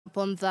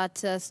On that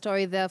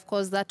story there, of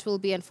course, that will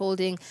be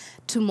unfolding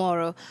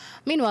tomorrow.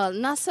 Meanwhile,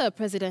 NASA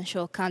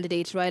presidential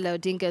candidate Raila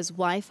Odinga's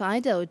wife,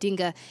 Ida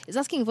Odinga, is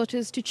asking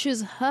voters to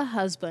choose her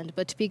husband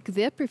but pick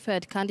their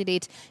preferred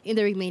candidate in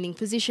the remaining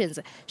positions.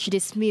 She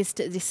dismissed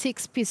the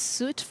six-piece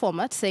suit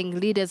format, saying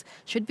leaders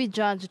should be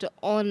judged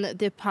on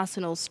their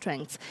personal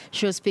strengths.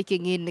 She was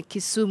speaking in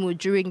Kisumu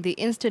during the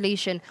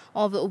installation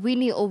of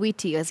Winnie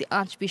Owiti as the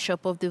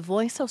Archbishop of the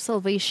Voice of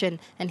Salvation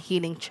and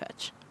Healing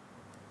Church.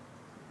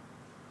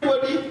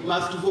 Everybody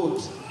must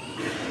vote.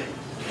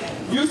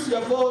 Use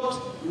your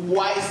vote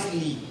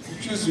wisely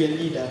to choose your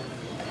leader.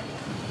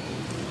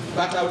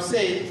 But I would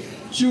say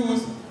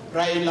choose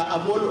Raila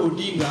Amolo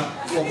Odinga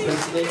for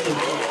presidential.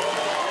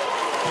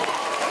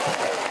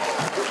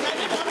 Can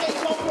you make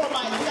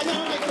compromise? Can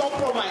you make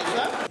compromise?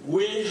 Huh?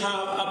 We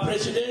have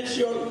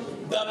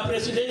the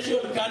presidential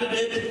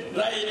candidate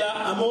Raila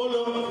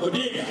Amolo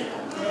Odinga.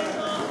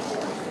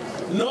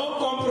 No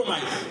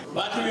compromise.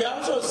 But we are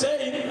also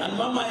saying, and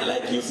Mama, I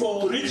like you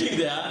for reaching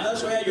there,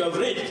 that's where you have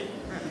reached,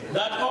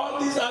 that all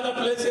these other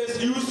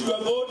places use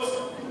your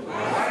vote.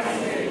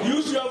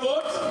 Use your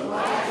vote.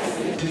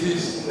 It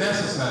is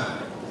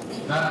necessary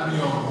that we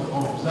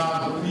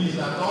observe peace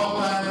at all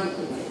times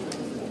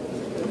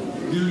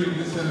during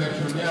this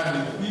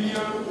electioneering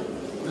period.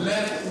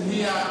 Let's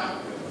hear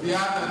the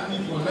other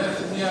people,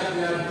 let's hear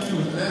their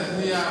views, let's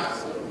hear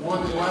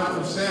what they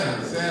want to say.